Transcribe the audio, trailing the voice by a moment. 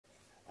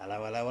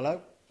Hello, hello,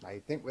 hello. Now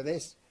you'd think with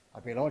this,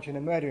 I'd be launching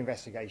a murder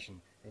investigation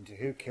into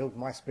who killed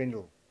my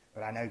spindle,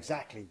 but I know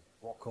exactly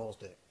what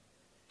caused it.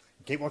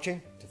 Keep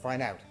watching to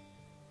find out.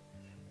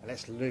 And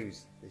let's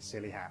lose this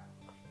silly hat.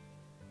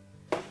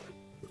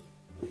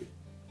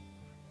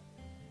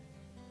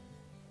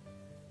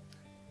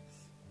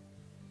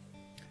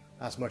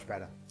 That's much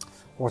better.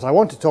 What I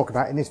want to talk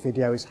about in this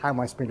video is how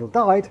my spindle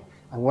died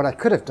and what I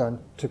could have done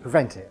to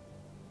prevent it.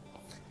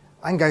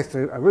 And go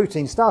through a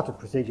routine startup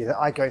procedure that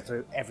I go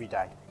through every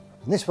day.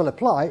 And this will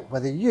apply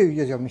whether you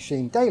use your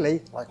machine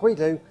daily, like we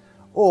do,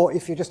 or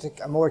if you're just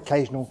a more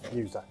occasional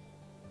user.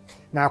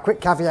 Now, a quick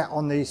caveat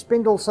on the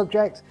spindle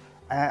subject.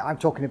 I'm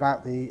talking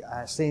about the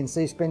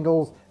CNC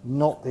spindles,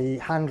 not the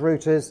hand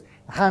routers.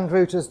 The hand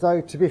routers, though,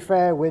 to be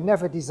fair, were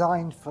never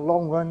designed for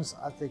long runs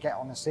as they get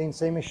on a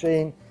CNC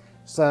machine.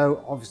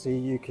 So obviously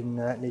you can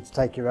need to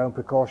take your own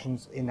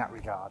precautions in that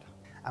regard.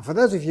 And for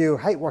those of you who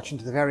hate watching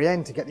to the very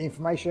end to get the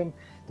information,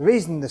 the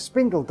reason the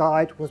spindle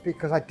died was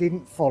because I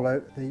didn't follow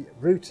the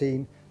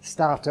routine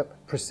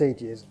startup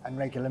procedures and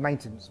regular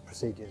maintenance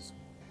procedures.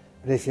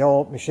 But if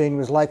your machine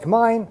was like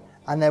mine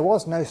and there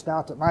was no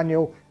startup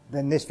manual,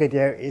 then this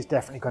video is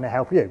definitely going to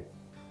help you.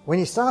 When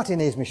you're starting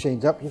these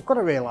machines up, you've got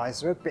to realise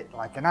they're a bit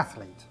like an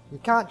athlete. You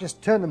can't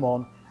just turn them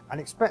on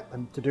and expect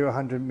them to do a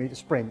 100-metre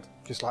sprint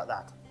just like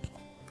that.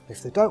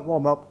 If they don't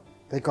warm up,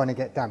 they're going to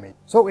get damaged.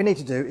 So what we need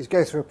to do is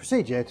go through a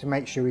procedure to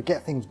make sure we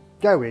get things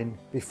going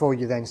before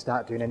you then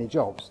start doing any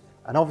jobs.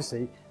 And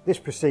obviously this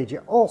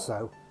procedure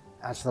also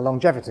adds to the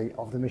longevity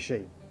of the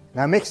machine.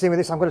 Now, mixed in with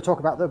this, I'm going to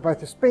talk about both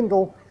the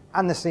spindle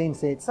and the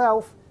CNC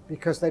itself,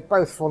 because they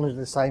both fall under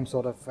the same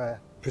sort of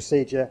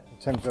procedure in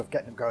terms of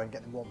getting them going,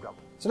 getting them warmed up.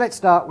 So let's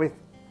start with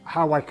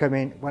how I come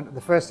in,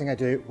 the first thing I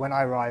do when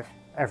I arrive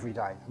every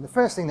day. And the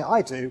first thing that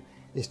I do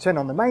is turn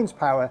on the mains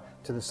power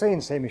to the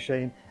CNC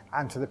machine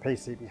and to the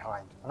PC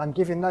behind. And I'm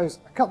giving those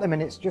a couple of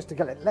minutes just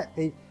to let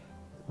the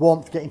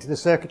warmth get into the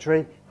circuitry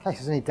in case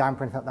there's any damp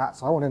or anything like that.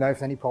 So I want to know if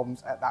there's any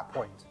problems at that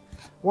point.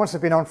 Once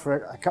they've been on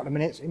for a couple of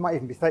minutes, it might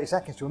even be 30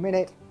 seconds to a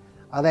minute,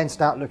 I'll then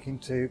start looking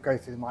to go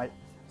through my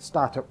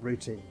startup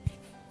routine.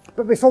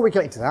 But before we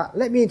get into that,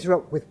 let me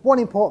interrupt with one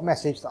important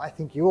message that I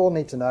think you all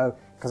need to know,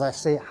 because I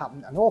see it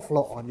happen an awful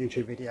lot on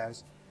YouTube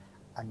videos,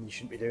 and you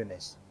shouldn't be doing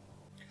this.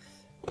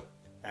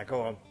 Now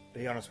go on,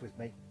 be honest with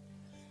me.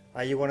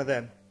 Are you one of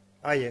them?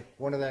 Are you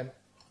one of them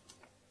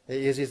that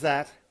uses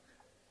that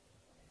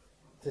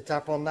to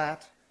tap on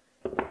that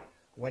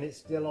when it's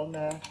still on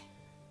there?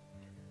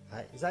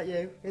 Is that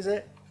you? Is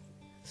it?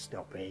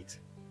 Stop it.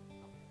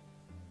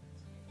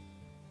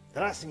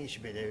 The last thing you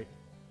should be doing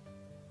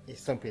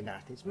is thumping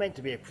that. It's meant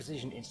to be a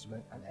precision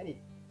instrument, and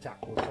any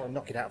tap will try and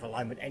knock it out of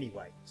alignment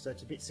anyway, so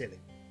it's a bit silly.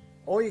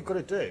 All you've got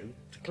to do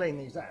to clean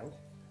these out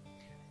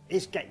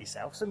is get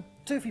yourself some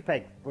toothy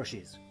peg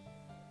brushes.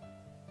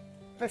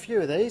 A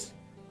few of these.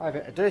 I have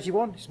a dirty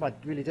one, this is my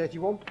really dirty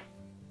one.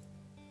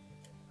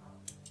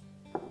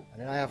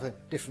 And then I have the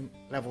different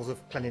levels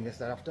of cleanliness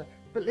thereafter.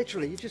 But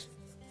literally, you just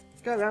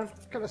go around,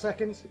 a couple of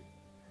seconds,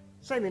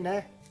 same in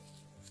there.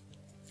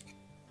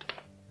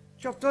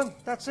 Job done,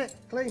 that's it,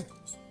 clean.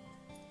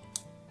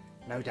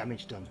 No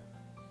damage done.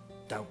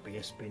 Don't be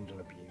a spindle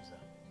abuser.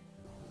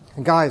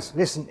 And guys,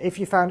 listen, if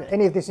you found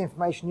any of this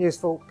information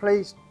useful,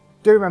 please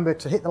do remember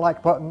to hit the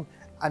like button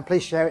and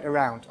please share it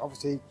around.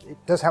 Obviously, it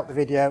does help the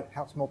video,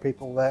 helps more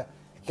people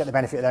get the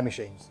benefit of their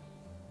machines.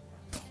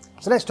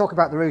 So let's talk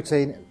about the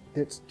routine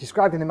that's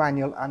described in the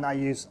manual and I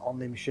use on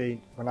the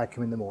machine when I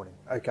come in the morning.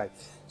 Okay,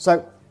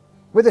 so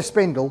with a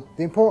spindle,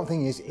 the important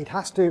thing is it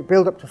has to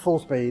build up to full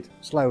speed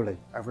slowly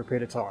over a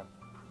period of time.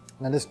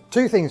 Now there's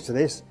two things to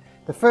this.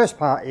 The first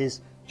part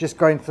is just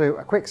going through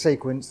a quick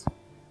sequence.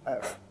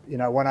 You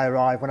know, when I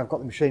arrive, when I've got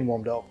the machine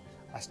warmed up,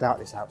 I start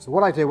this out. So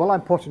what I do while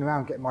I'm potting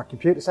around getting my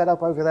computer set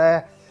up over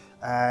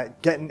there,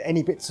 getting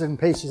any bits and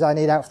pieces I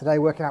need out for the day,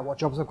 working out what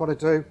jobs I've got to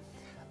do,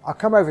 I'll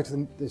come over to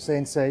the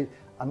CNC,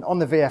 and on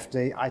the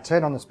VFD I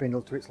turn on the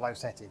spindle to its low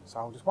setting. So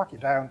I'll just whack it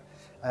down.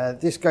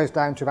 This goes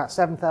down to about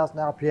 7,000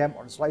 RPM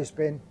on a slow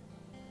spin,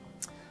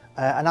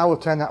 and I will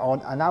turn that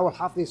on, and I will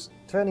have this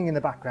turning in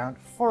the background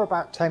for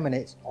about 10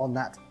 minutes on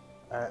that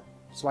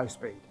slow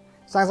speed.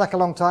 Sounds like a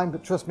long time,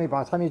 but trust me,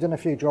 by the time you've done a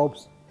few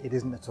jobs, it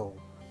isn't at all.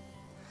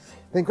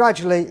 Then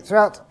gradually,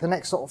 throughout the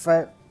next sort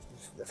of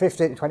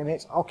 15 to 20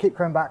 minutes, I'll keep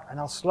coming back and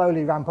I'll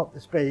slowly ramp up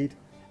the speed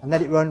and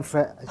let it run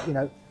for,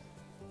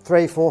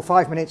 3, 4,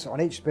 5 minutes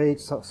on each speed.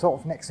 So sort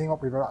of next thing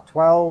up, we've got about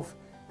 12,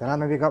 then I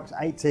maybe go up to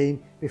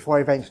 18 before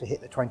I eventually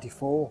hit the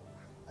 24.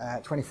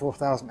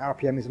 24,000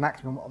 RPM is the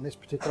maximum on this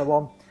particular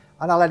one.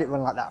 And I'll let it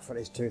run like that for at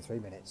least 2 or 3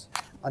 minutes.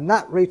 And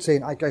that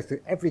routine I go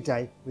through every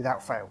day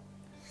without fail.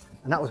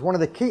 And that was one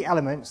of the key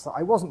elements that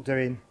I wasn't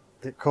doing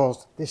that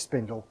caused this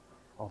spindle,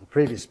 or the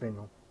previous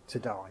spindle, to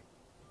die.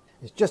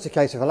 It's just a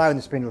case of allowing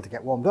the spindle to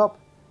get warmed up,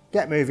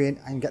 get moving,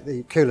 and get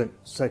the coolant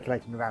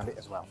circulating around it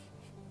as well.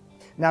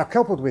 Now,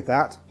 coupled with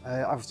that,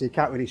 obviously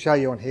can't really show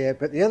you on here,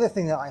 but the other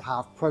thing that I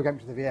have programmed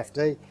to the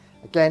VFD,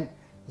 again,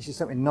 this is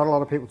something not a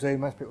lot of people do.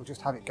 Most people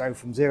just have it go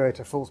from 0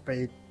 to full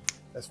speed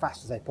as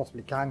fast as they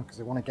possibly can because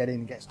they want to get in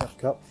and get stuff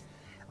cut.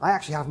 I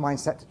actually have mine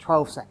set to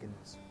 12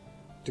 seconds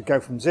to go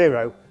from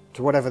 0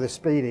 to whatever the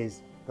speed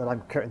is that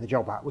I'm cutting the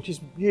job at, which is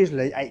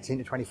usually 18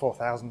 to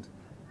 24,000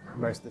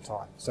 most of the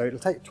time. So it'll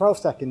take 12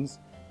 seconds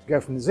to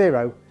go from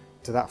 0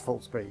 to that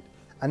full speed.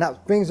 And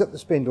that brings up the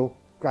spindle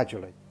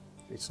gradually.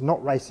 It's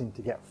not racing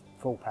to get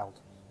full pelt.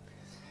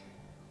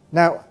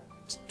 Now,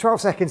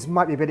 12 seconds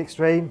might be a bit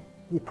extreme.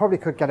 You probably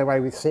could get away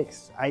with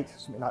 6, 8,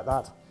 something like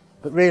that.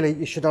 But really,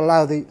 you should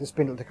allow the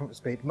spindle to come up to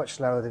speed much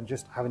slower than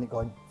just having it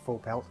going full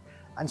pelt.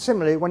 And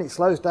similarly, when it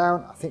slows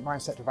down, I think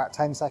mine's set to about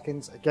 10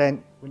 seconds.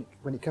 Again,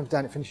 when it comes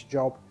down to finish the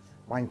job,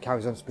 mine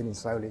carries on spinning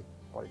slowly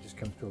while it just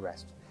comes to a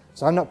rest.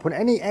 So I'm not putting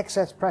any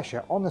excess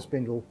pressure on the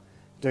spindle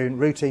doing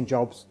routine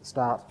jobs,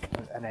 start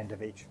and end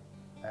of each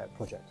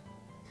project.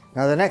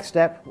 Now the next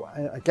step,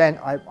 again,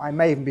 I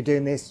may even be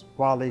doing this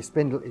while the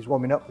spindle is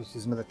warming up. This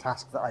is another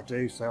task that I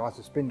do. So as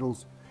the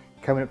spindle's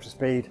coming up to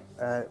speed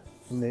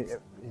from the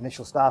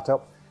initial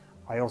startup,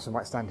 I also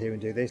might stand here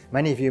and do this.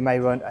 Many of you may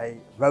run a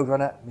road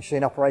runner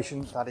machine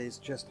operation. That is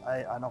just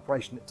an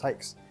operation that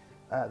takes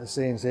the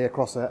CNC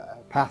across a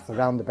path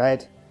around the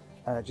bed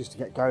just to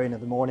get going in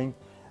the morning.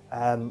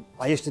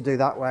 I used to do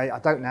that way. I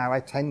don't now. I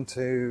tend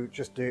to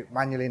just do it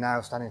manually now,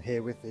 standing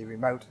here with the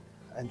remote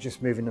and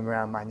just moving them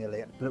around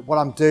manually. But what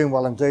I'm doing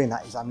while I'm doing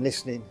that is I'm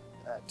listening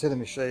to the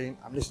machine.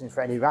 I'm listening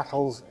for any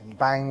rattles and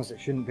bangs that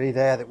shouldn't be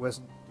there, that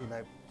wasn't,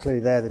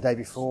 clearly there the day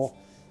before.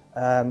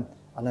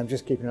 And I'm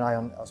just keeping an eye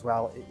on it as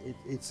well.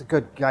 It's a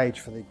good gauge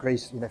for the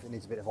grease, if it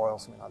needs a bit of oil,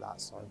 something like that.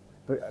 So,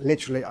 but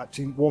literally,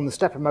 to warm the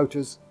stepper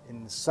motors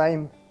in the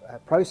same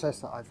process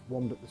that I've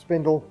warmed up the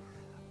spindle,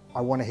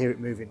 I want to hear it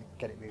moving,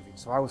 get it moving.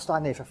 So I will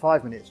stand here for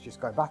 5 minutes,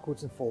 just go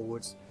backwards and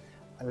forwards,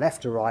 and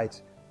left to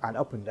right, and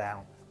up and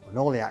down on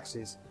all the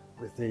axes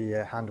with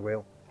the hand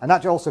wheel. And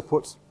that also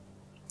puts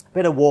a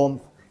bit of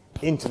warmth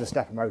into the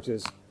stepper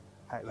motors,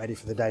 ready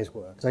for the day's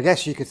work. So I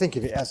guess you could think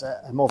of it as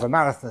more of a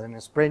marathon than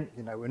a sprint.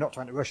 We're not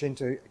trying to rush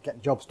into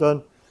getting jobs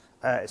done.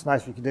 It's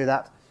nice if you can do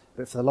that,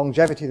 but for the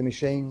longevity of the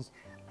machines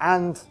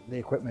and the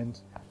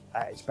equipment,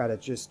 it's better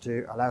just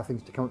to allow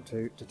things to come up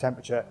to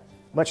temperature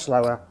much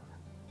slower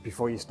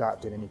before you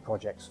start doing any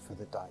projects for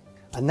the day.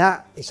 And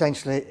that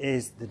essentially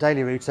is the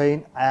daily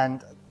routine,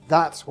 and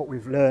that's what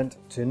we've learned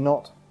to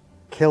not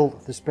kill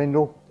the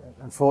spindle.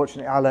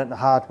 Unfortunately, I learned the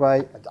hard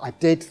way. I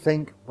did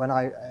think when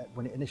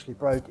it initially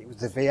broke, it was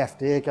the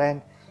VFD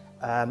again.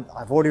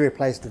 I've already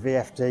replaced the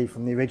VFD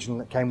from the original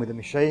that came with the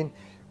machine.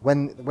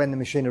 When the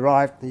machine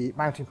arrived, the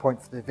mounting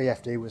point for the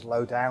VFD was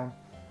low down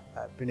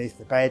beneath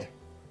the bed.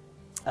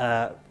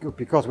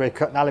 Because we're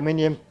cutting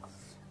aluminium,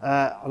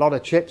 a lot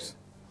of chips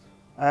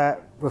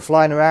were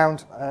flying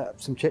around.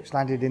 Some chips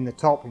landed in the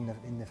top,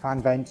 in the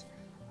fan vent,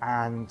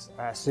 and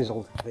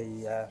sizzled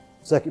the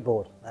circuit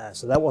board.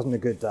 So that wasn't a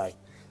good day.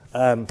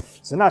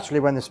 So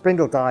naturally, when the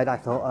spindle died, I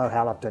thought, oh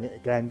hell, I've done it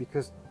again,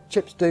 because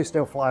chips do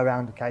still fly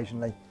around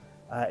occasionally,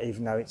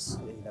 even though it's,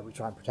 we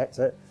try and protect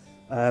it.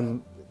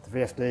 The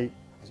VFD,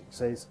 as you can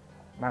see, is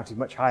mounted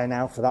much higher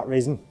now for that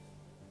reason.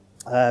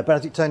 But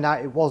as it turned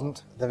out, it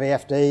wasn't the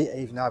VFD,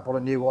 even though I bought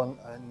a new one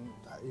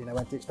and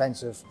went to the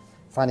expense of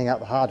finding out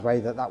the hard way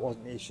that that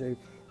wasn't the issue.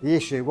 The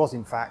issue was,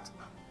 in fact,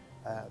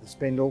 the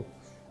spindle.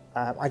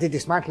 I did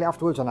dismantle it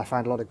afterwards, and I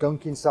found a lot of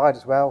gunk inside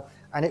as well,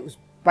 and it was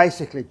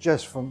basically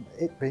just from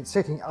it being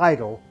sitting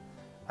idle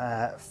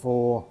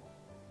for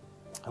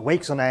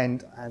weeks on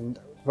end. And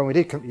when we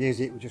did come to use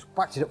it, we just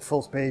whacked it up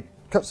full speed,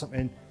 cut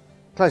something,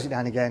 closed it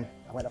down again,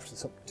 and went off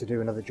to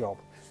do another job.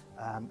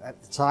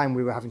 At the time,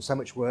 we were having so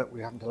much work, we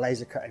were having to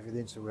laser cut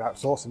everything, so we were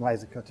outsourcing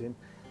laser cutting,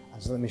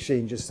 and so the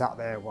machine just sat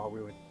there while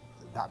we were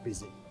that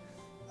busy.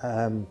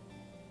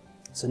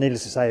 So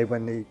needless to say,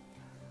 when the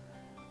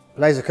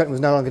laser cutting was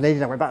no longer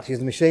needed, I went back to use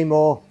the machine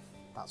more.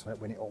 That's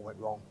when it all went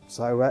wrong.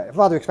 So a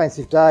rather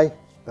expensive day,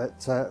 but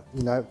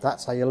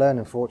that's how you learn,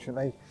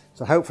 unfortunately.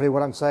 So hopefully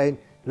what I'm saying,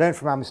 learn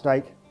from our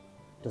mistake,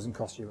 doesn't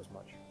cost you as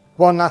much.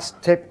 One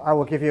last tip I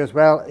will give you as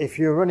well: if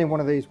you're running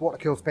one of these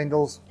water-cooled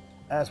spindles,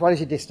 as well as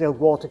your distilled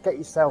water, get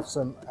yourself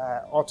some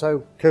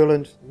auto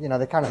coolant,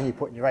 the kind of thing you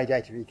put in your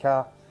radiator of your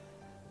car.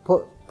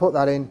 Put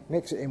that in,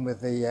 mix it in with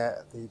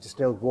the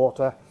distilled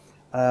water.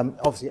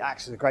 Obviously it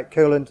acts as a great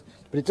coolant,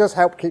 but it does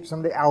help keep some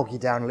of the algae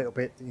down a little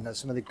bit,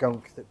 some of the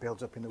gunk that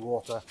builds up in the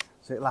water,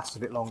 so it lasts a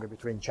bit longer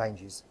between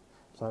changes.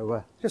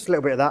 So just a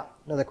little bit of that,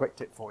 another quick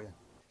tip for you.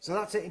 So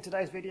that's it in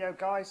today's video,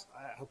 guys.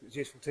 I hope it was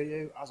useful to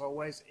you. As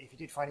always, if you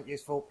did find it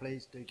useful,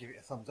 please do give it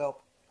a thumbs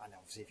up, and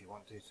obviously if you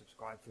want to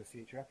subscribe for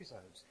future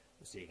episodes.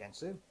 We'll see you again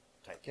soon.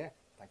 Take care.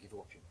 Thank you for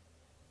watching.